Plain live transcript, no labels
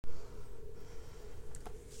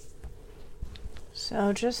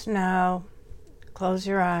So just now, close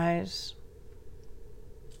your eyes.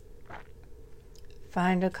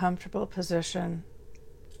 Find a comfortable position.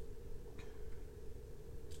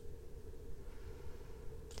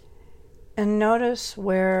 And notice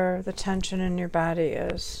where the tension in your body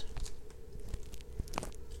is.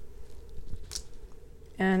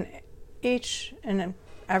 And each and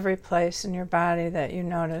every place in your body that you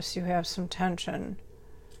notice you have some tension,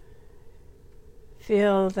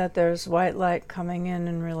 feel that there's white light coming in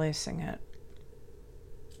and releasing it.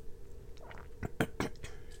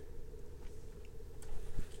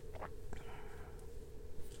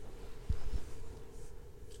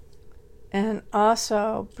 And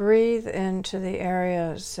also breathe into the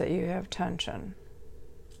areas that you have tension.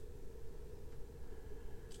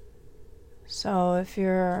 So if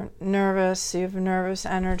you're nervous, you have nervous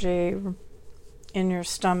energy in your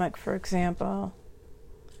stomach, for example,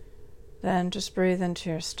 then just breathe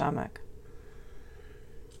into your stomach.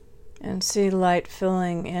 And see light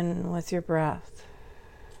filling in with your breath.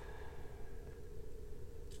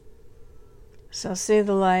 So see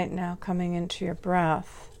the light now coming into your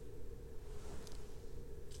breath.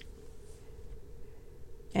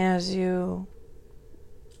 As you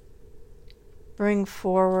bring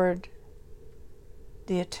forward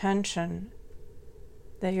the attention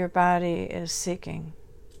that your body is seeking.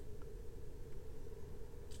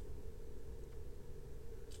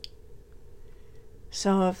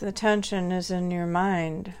 So if the tension is in your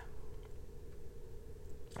mind,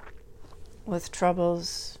 with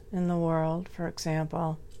troubles in the world, for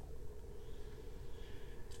example,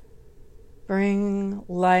 bring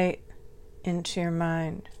light into your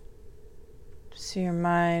mind. See your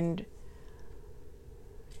mind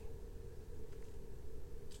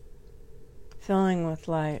filling with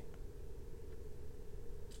light,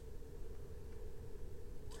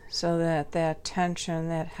 so that that tension,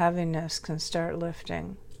 that heaviness can start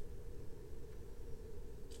lifting.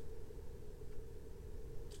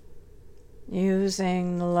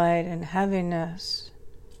 Using the light and heaviness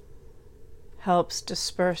helps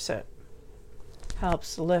disperse it,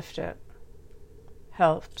 helps lift it,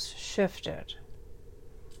 helps shift it.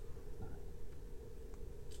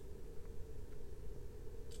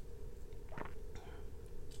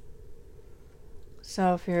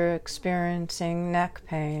 So if you're experiencing neck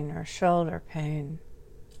pain or shoulder pain,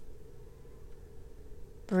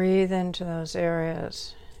 breathe into those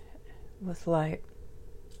areas with light.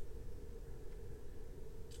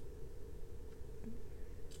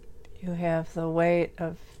 You have the weight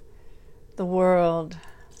of the world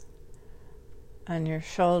on your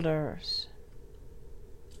shoulders.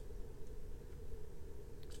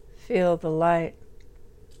 Feel the light.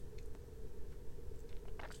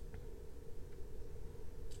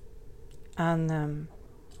 On them.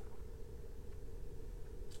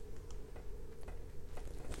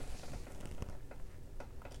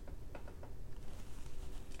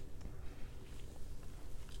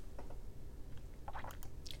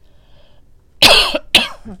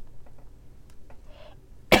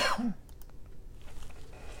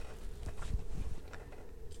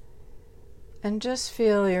 And just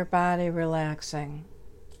feel your body relaxing.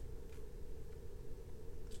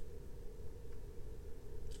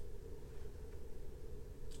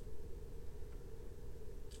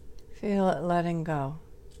 Feel it letting go.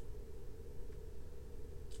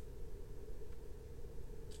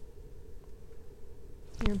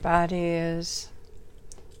 Your body is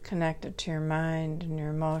connected to your mind and your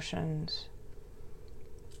emotions.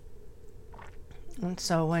 And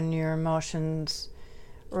so when your emotions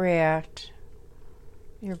react,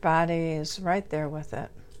 your body is right there with it.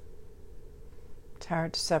 It's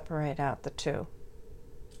hard to separate out the two.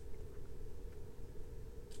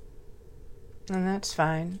 And that's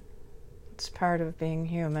fine. It's part of being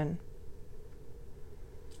human.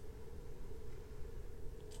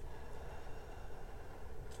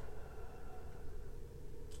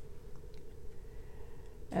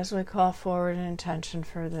 As we call forward an intention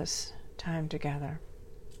for this time together,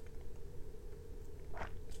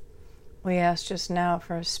 we ask just now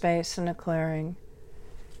for a space and a clearing,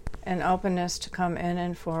 an openness to come in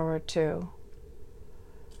and forward to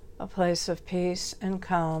a place of peace and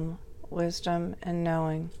calm, wisdom and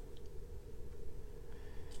knowing.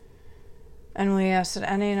 And we ask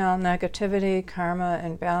that any and all negativity, karma,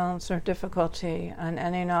 imbalance, or difficulty on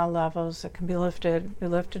any and all levels that can be lifted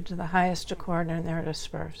to the highest accord and they're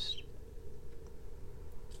dispersed.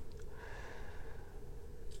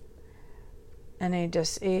 Any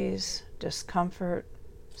dis-ease, discomfort,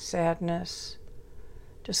 sadness,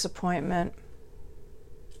 disappointment,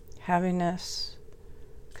 heaviness,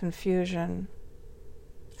 confusion,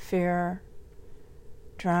 fear,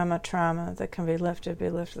 trauma that can be lifted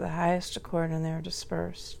to the highest accord, and they're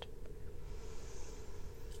dispersed.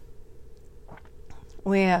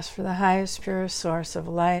 We ask for the highest, purest source of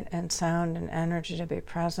light and sound and energy to be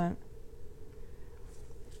present.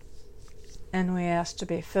 And we ask to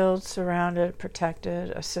be filled, surrounded, protected,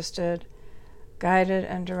 assisted, guided,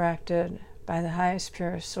 and directed by the highest,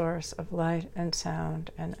 purest source of light and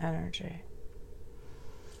sound and energy.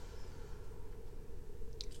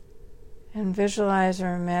 And visualize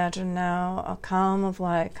or imagine now a column of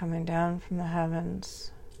light coming down from the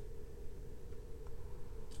heavens.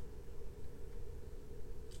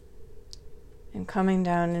 And coming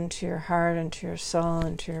down into your heart, into your soul,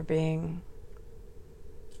 into your being,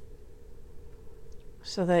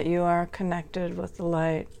 so that you are connected with the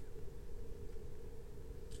light,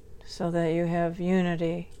 so that you have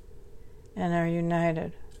unity and are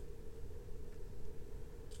united,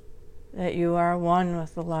 that you are one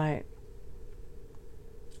with the light.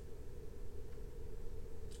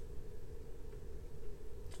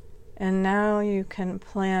 And now you can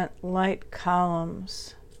plant light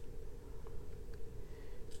columns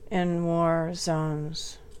in war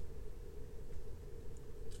zones.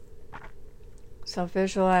 So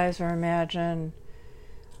visualize or imagine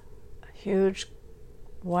a huge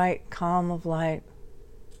white column of light.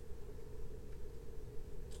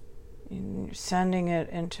 And you're sending it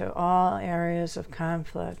into all areas of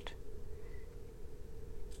conflict.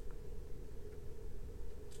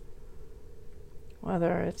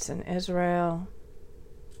 Whether it's in Israel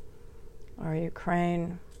or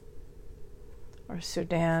Ukraine or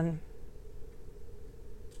Sudan,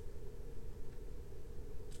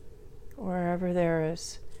 wherever there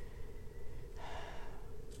is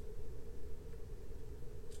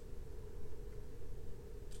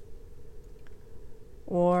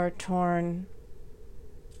war-torn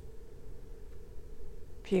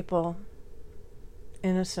people,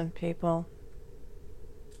 innocent people,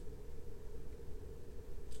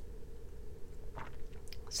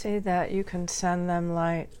 see that you can send them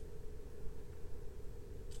light.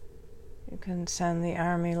 You can send the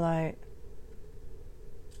army light.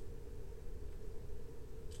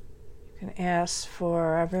 You can ask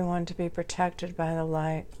for everyone to be protected by the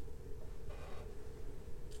light.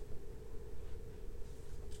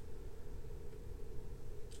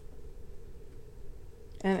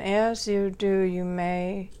 And as you do, you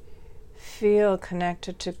may feel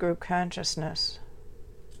connected to group consciousness.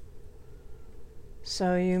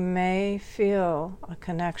 So you may feel a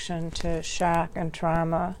connection to shock and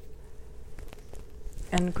trauma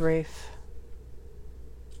and grief.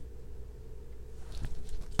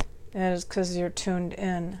 That is because you're tuned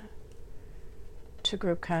in to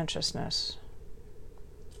group consciousness.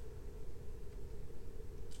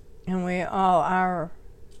 And we all are,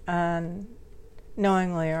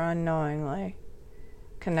 knowingly or unknowingly,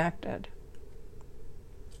 connected.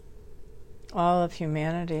 All of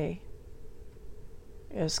humanity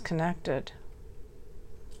is connected.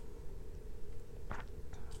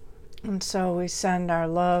 And so we send our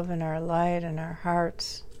love and our light and our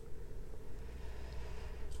hearts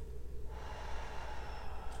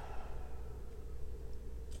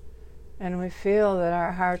and we feel that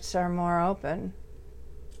our hearts are more open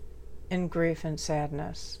in grief and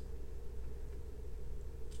sadness.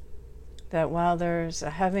 That while there's a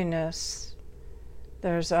heaviness,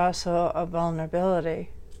 there's also a vulnerability.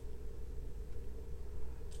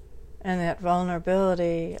 And that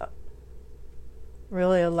vulnerability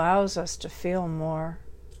really allows us to feel more.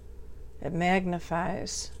 It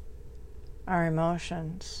magnifies our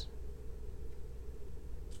emotions.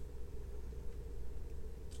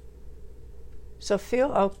 So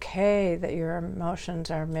feel okay that your emotions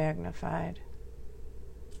are magnified.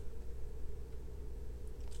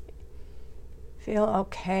 Feel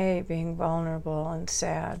okay being vulnerable and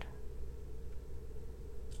sad.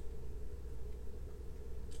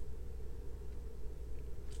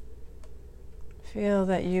 Feel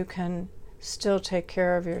that you can still take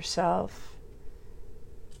care of yourself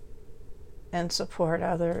and support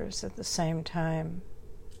others at the same time.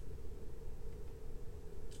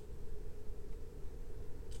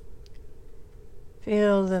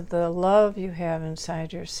 Feel that the love you have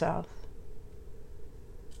inside yourself,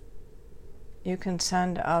 you can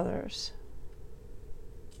send to others.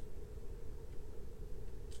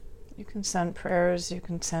 You can send prayers, you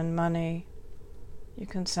can send money, you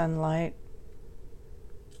can send light.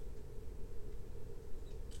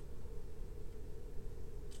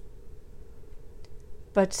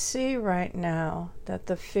 But see right now that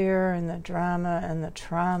the fear and the drama and the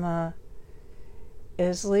trauma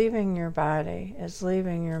is leaving your body, is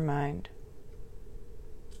leaving your mind.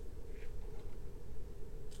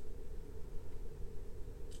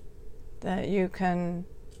 that you can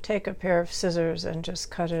take a pair of scissors and just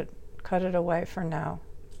cut it away for now.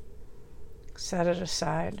 Set it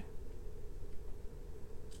aside.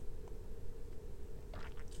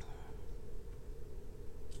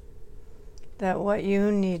 That what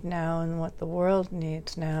you need now and what the world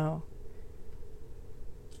needs now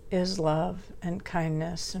is love and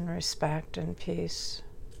kindness and respect and peace.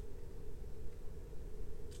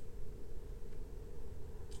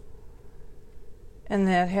 And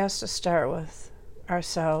that has to start with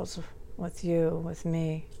ourselves, with you, with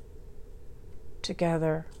me,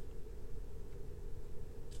 together.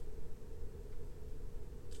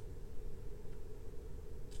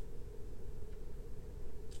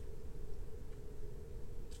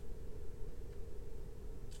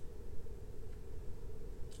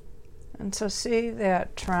 And so see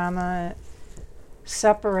that trauma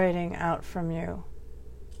separating out from you,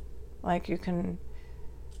 like you can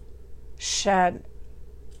shed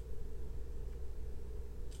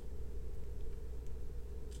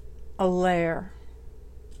a layer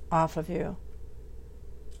off of you.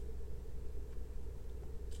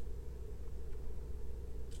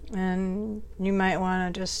 And you might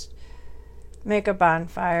want to just make a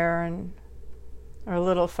bonfire or a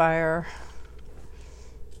little fire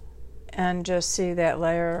and just see that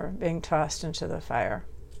layer being tossed into the fire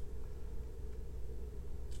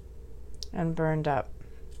and burned up,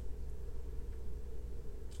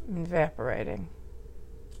 evaporating,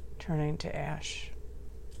 turning to ash.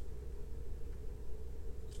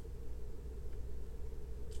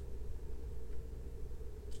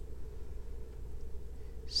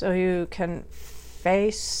 So you can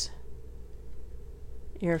face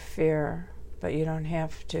your fear, but you don't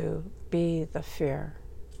have to be the fear.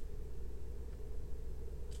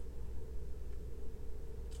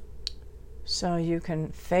 So you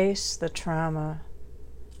can face the trauma,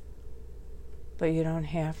 but you don't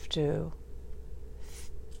have to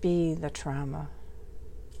be the trauma.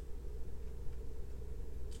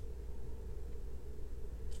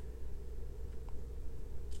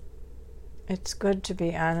 It's good to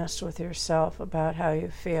be honest with yourself about how you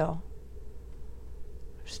feel.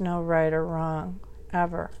 There's no right or wrong,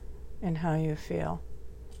 ever, in how you feel.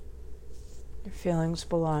 Your feelings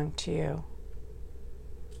belong to you.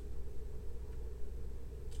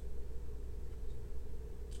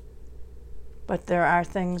 But there are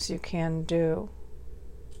things you can do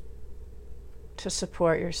to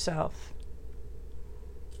support yourself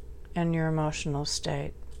and your emotional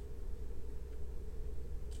state.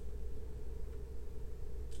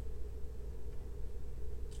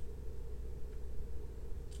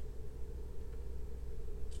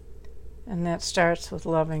 And that starts with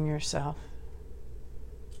loving yourself.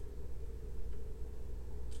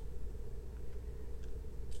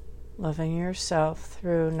 Loving yourself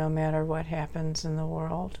through no matter what happens in the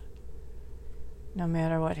world, no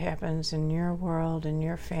matter what happens in your world, in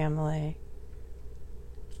your family,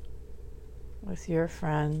 with your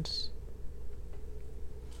friends.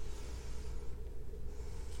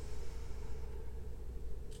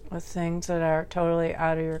 With things that are totally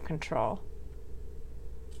out of your control.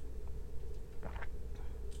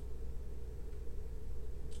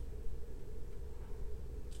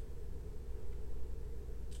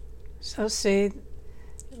 So see,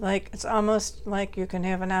 like it's almost like you can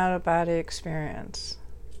have an out-of-body experience.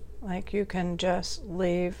 Like you can just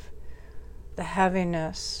leave the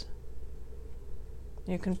heaviness.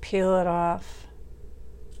 You can peel it off.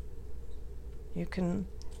 You can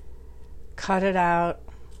cut it out.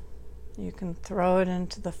 You can throw it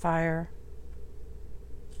into the fire.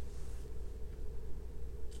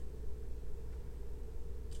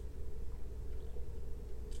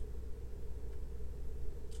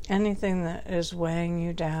 Anything that is weighing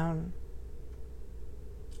you down.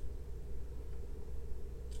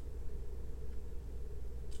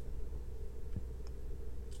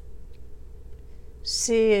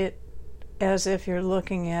 See it as if you're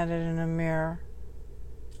looking at it in a mirror.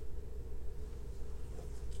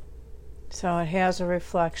 So it has a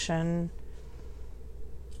reflection.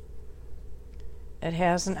 It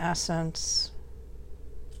has an essence.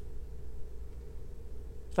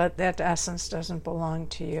 But that essence doesn't belong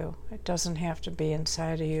to you. It doesn't have to be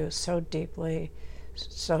inside of you so deeply,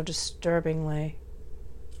 so disturbingly.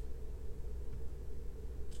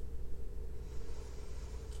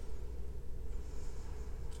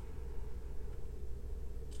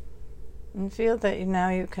 And feel that now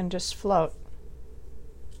you can just float.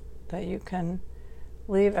 That you can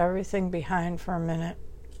leave everything behind for a minute.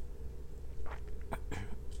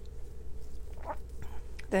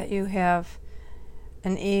 That you have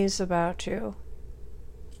an ease about you.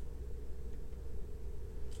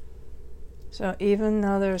 So even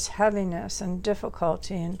though there's heaviness and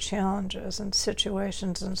difficulty and challenges and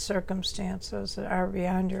situations and circumstances that are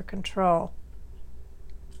beyond your control,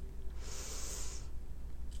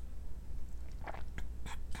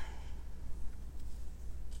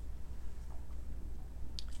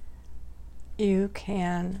 you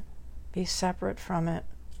can be separate from it.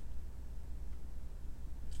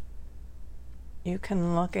 You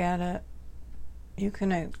can look at it, you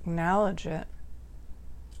can acknowledge it,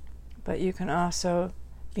 but you can also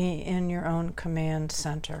be in your own command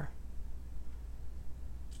center.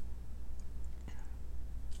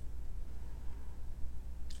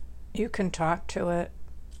 You can talk to it.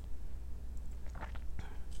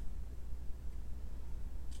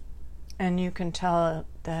 And you can tell it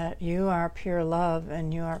that you are pure love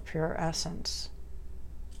and you are pure essence.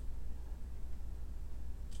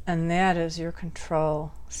 And that is your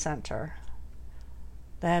control center.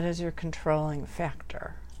 That is your controlling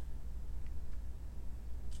factor.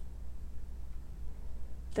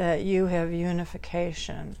 That you have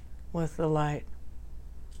unification with the light.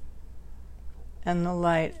 And the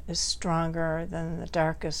light is stronger than the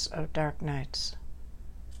darkest of dark nights.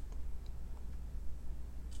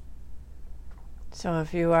 So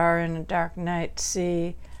if you are in a dark night,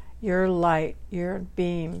 see your light, your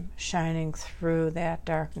beam shining through that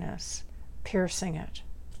darkness, piercing it.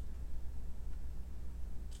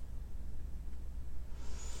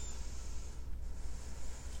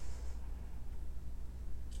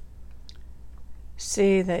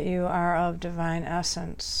 See that you are of divine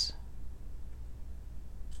essence.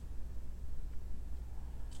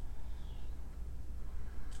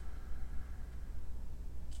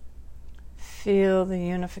 Feel the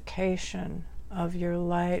unification of your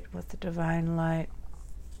light with the divine light.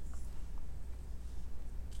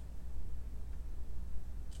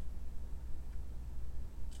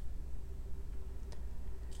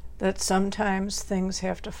 That sometimes things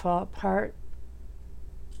have to fall apart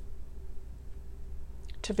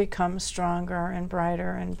to become stronger and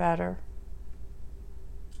brighter and better.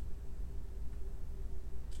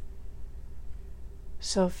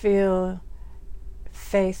 So feel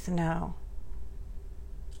faith now.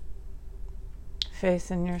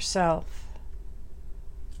 Faith in yourself.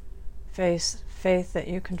 Faith that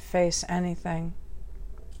you can face anything.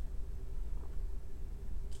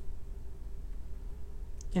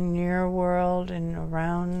 In your world and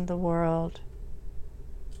around the world.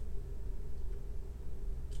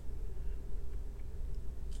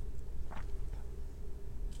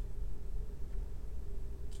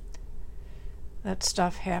 That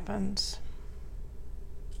stuff happens.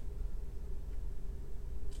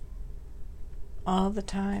 All the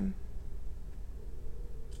time.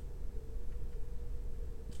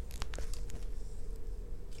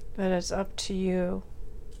 But it's up to you,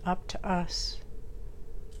 up to us,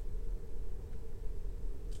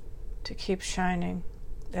 to keep shining.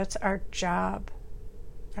 That's our job.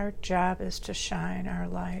 Our job is to shine our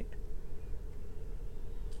light.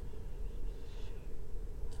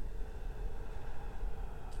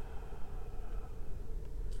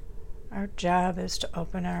 Our job is to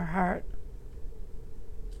open our heart.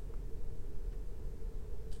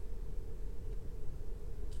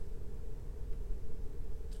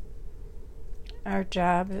 Our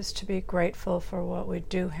job is to be grateful for what we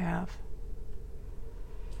do have.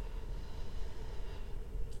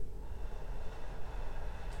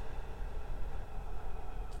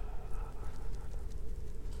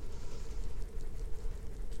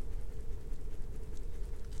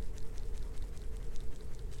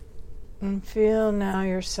 And feel now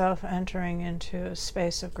yourself entering into a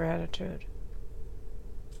space of gratitude.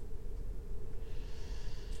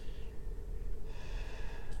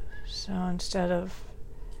 So instead of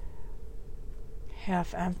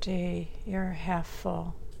half empty, you're half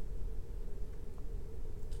full.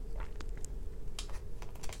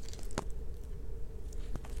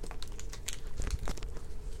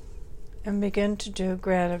 And begin to do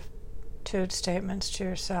gratitude statements to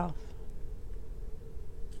yourself,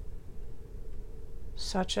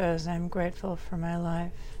 such as, I'm grateful for my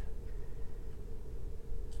life.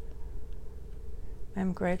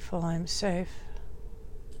 I'm grateful I'm safe.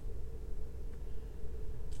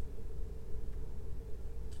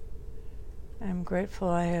 I'm grateful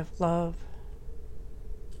I have love.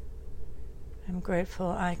 I'm grateful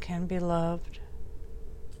I can be loved.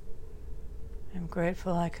 I'm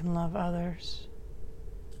grateful I can love others.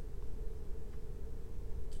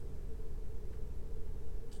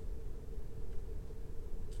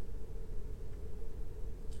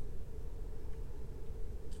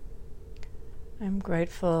 I'm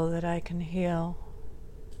grateful that I can heal.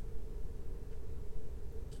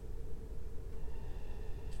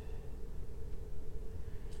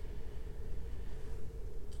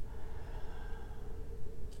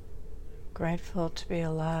 grateful to be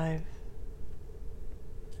alive.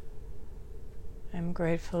 I'm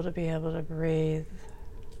grateful to be able to breathe.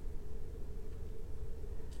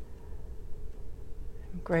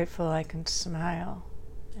 I'm grateful I can smile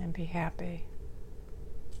and be happy.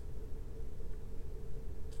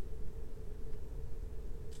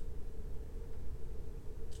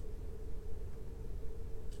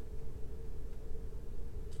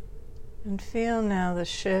 And feel now the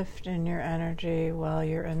shift in your energy while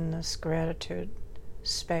you're in this gratitude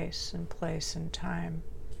space and place and time.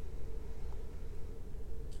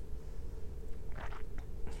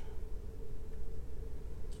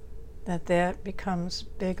 That becomes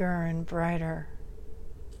bigger and brighter.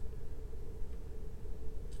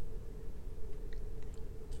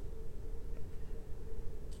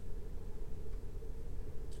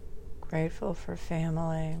 Grateful for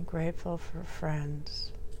family and grateful for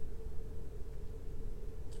friends.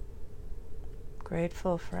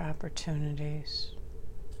 Grateful for opportunities.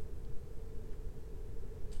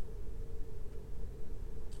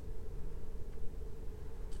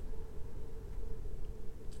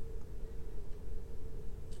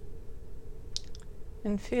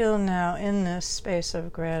 And feel now in this space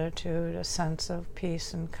of gratitude a sense of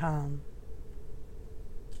peace and calm.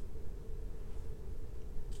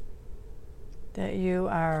 That you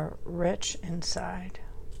are rich inside.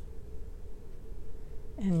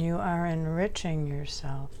 And you are enriching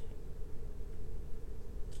yourself.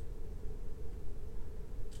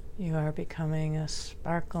 You are becoming a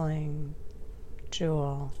sparkling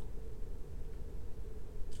jewel,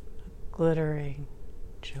 a glittering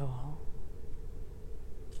jewel.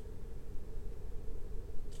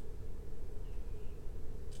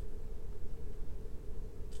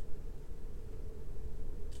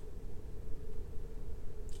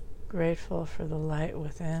 Grateful for the light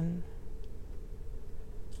within.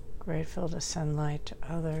 Grateful to send light to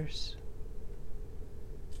others.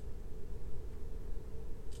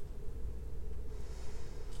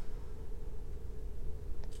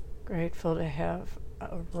 Grateful to have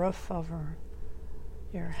a roof over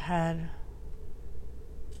your head.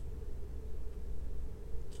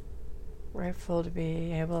 Grateful to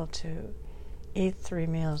be able to eat 3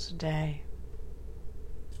 meals a day.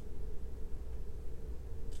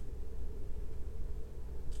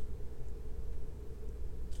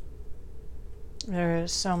 There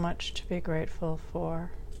is so much to be grateful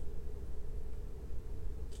for.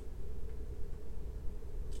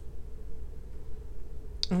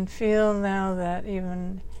 And feel now that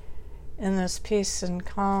even in this peace and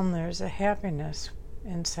calm, there's a happiness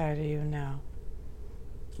inside of you now.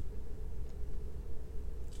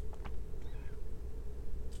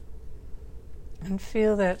 And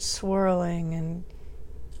feel that swirling and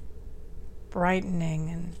brightening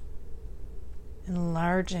and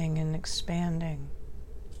enlarging and expanding.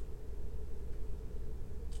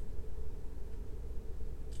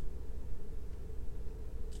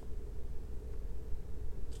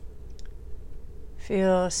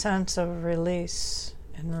 Feel a sense of release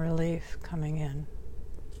and relief coming in.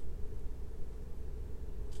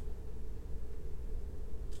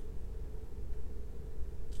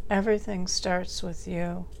 Everything starts with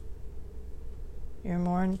you. You're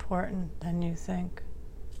more important than you think.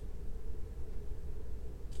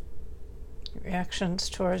 Your actions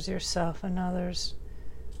towards yourself and others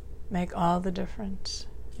make all the difference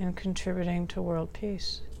in contributing to world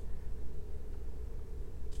peace.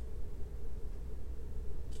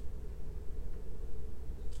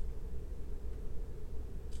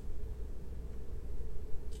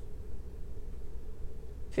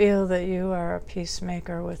 Feel that you are a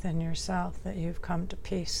peacemaker within yourself, that you've come to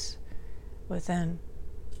peace within.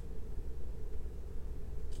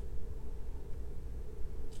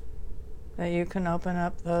 That you can open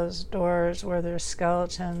up those doors where there's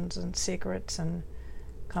skeletons and secrets and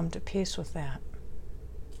come to peace with that.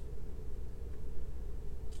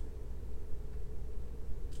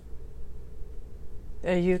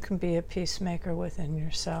 That you can be a peacemaker within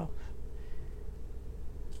yourself,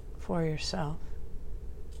 for yourself.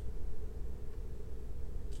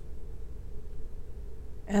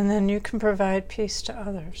 And then you can provide peace to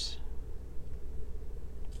others.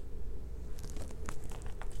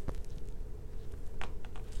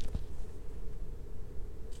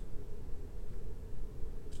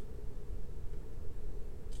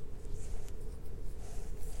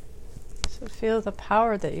 So feel the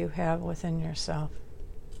power that you have within yourself,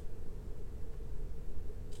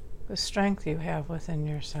 the strength you have within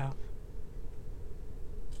yourself.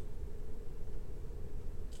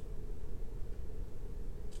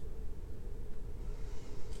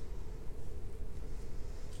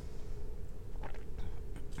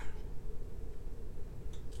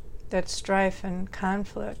 that strife and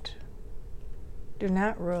conflict do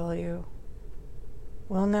not rule you,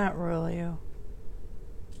 will not rule you.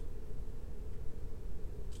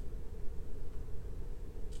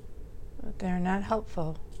 But they're not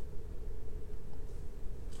helpful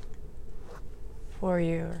for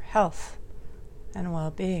your health and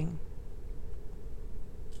well-being.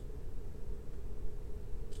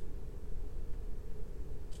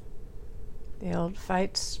 The old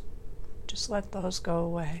fights, just let those go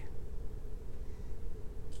away.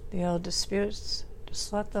 The old disputes,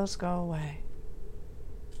 just let those go away.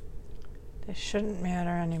 They shouldn't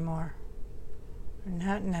matter anymore. They're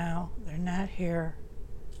not now. They're not here.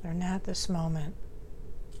 They're not this moment.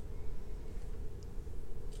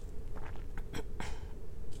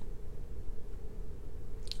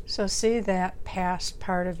 So see that past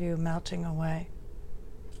part of you melting away.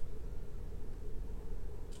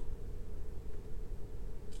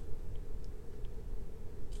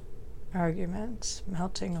 Arguments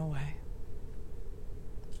melting away.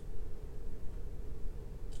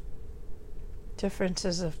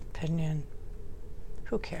 Differences of opinion.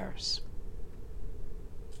 Who cares?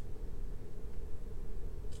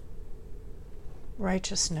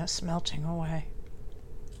 Righteousness melting away.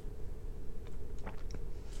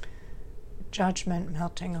 Judgment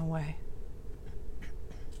melting away.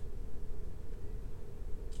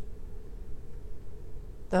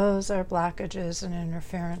 Those are blockages and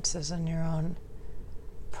interferences in your own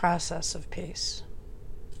process of peace.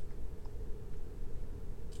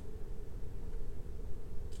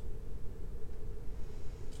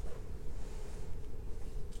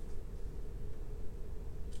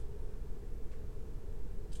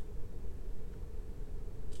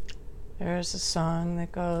 There's a song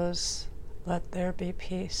that goes, "Let there be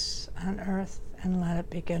peace on earth and let it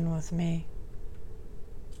begin with me."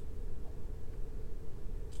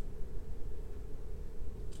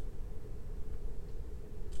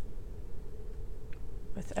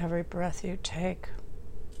 With every breath you take,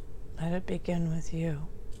 let it begin with you.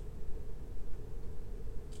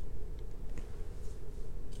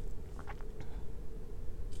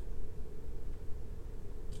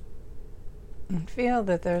 And feel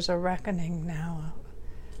that there's a reckoning now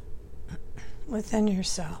within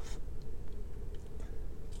yourself.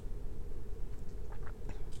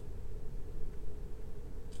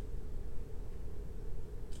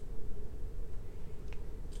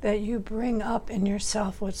 That you bring up in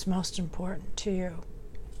yourself what's most important to you.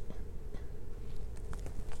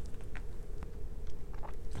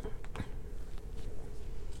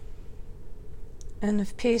 And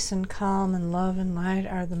if peace and calm and love and light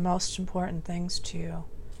are the most important things to you,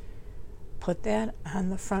 put that on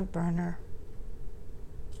the front burner.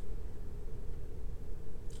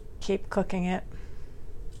 Keep cooking it.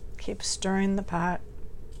 Keep stirring the pot.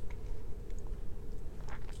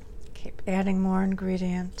 Keep adding more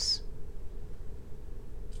ingredients.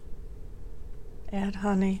 Add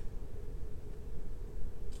honey.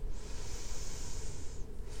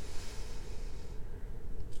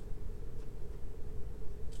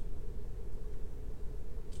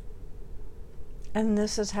 And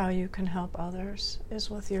this is how you can help others, is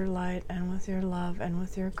with your light and with your love and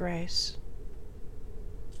with your grace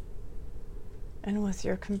and with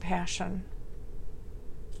your compassion.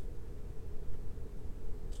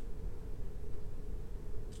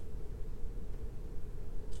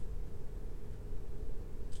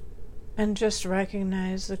 And just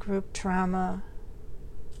recognize the group trauma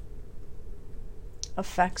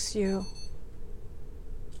affects you.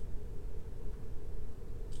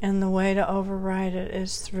 And the way to override it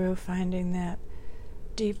is through finding that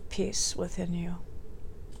deep peace within you.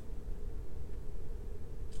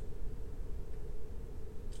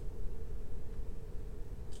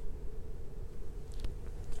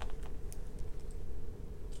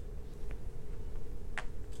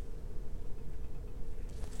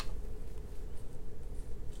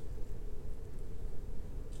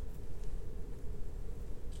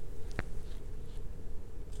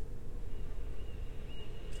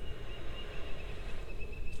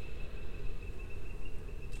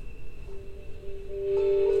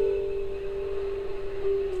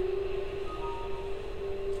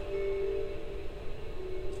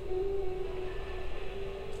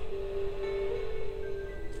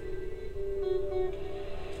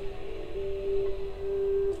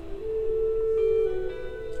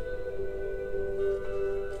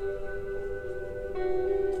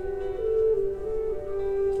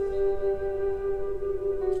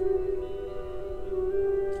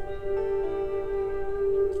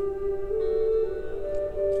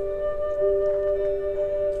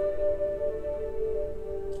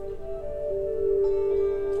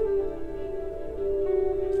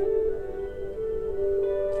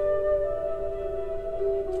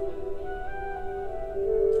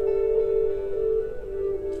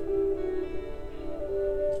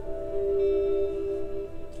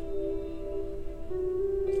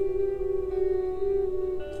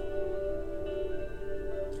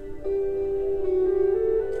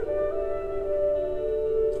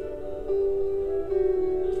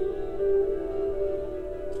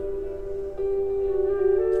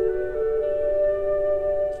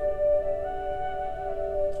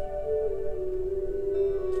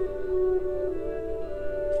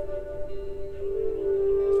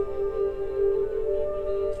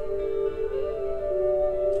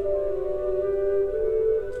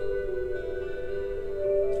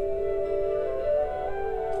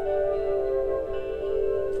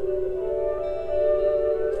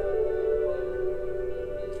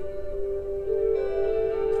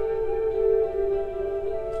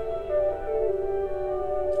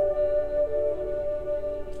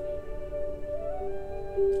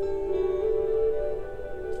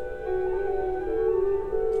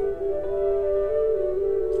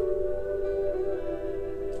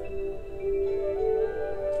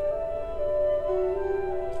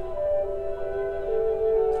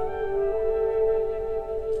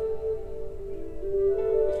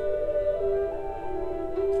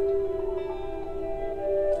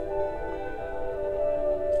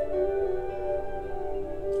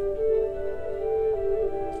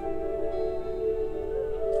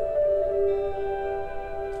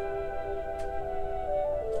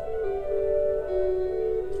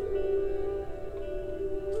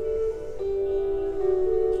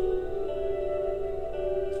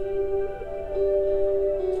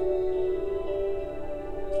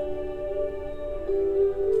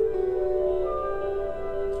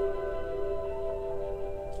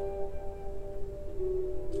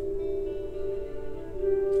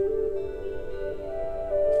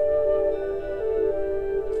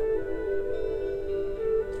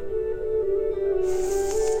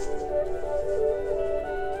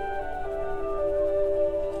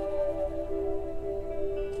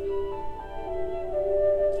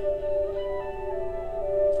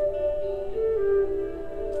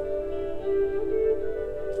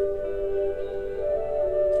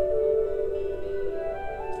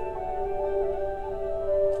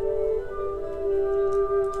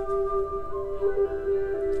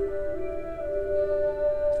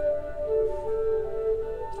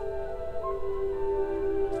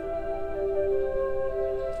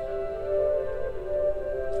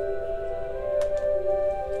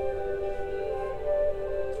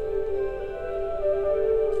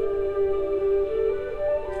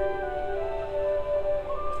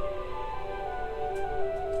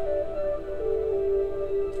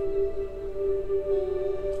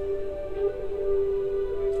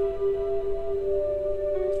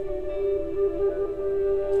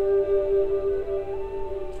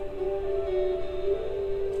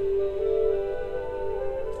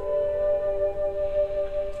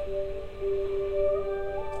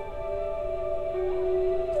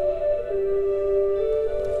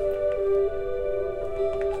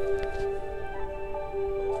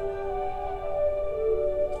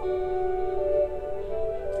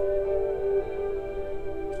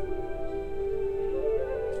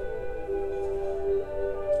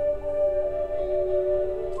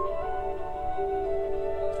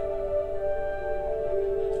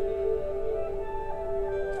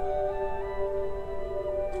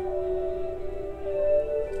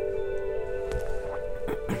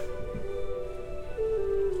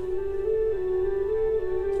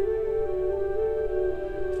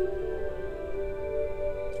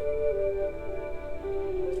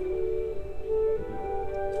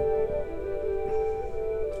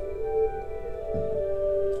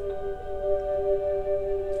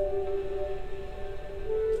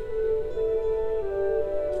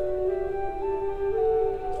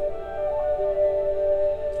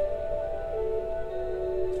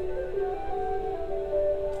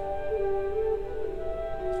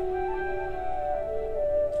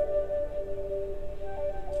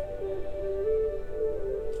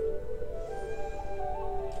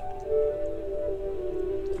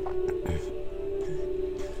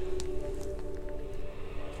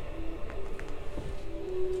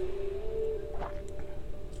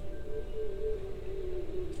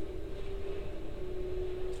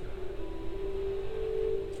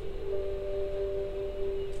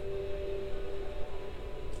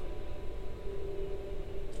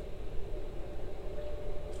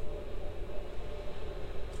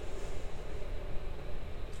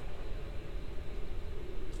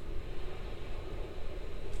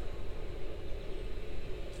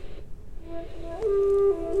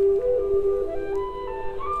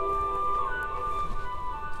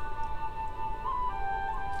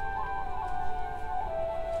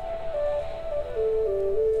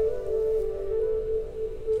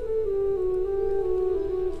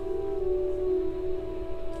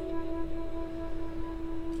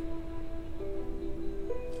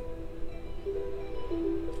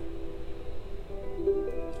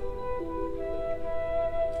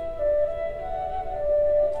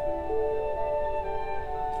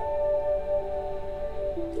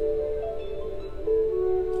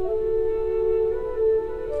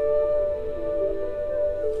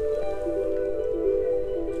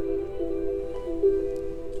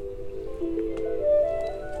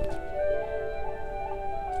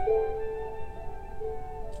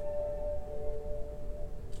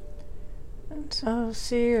 you'll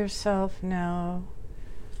see yourself now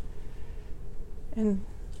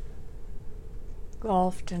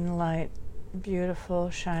engulfed in light, beautiful,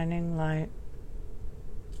 shining light.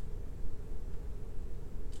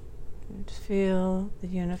 And feel the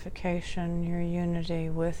unification, your unity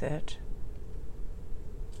with it.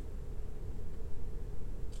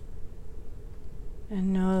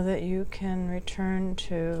 And know that you can return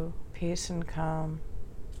to peace and calm.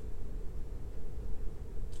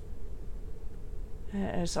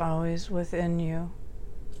 It is always within you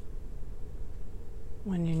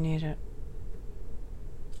when you need it.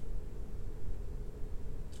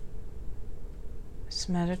 This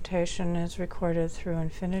meditation is recorded through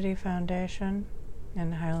Infinity Foundation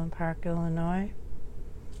in Highland Park, Illinois.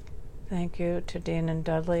 Thank you to Dean and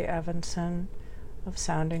Dudley Evanson of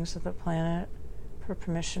Soundings of the Planet for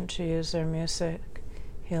permission to use their music,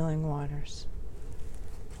 Healing Waters.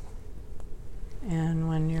 And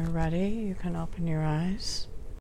when you're ready, you can open your eyes.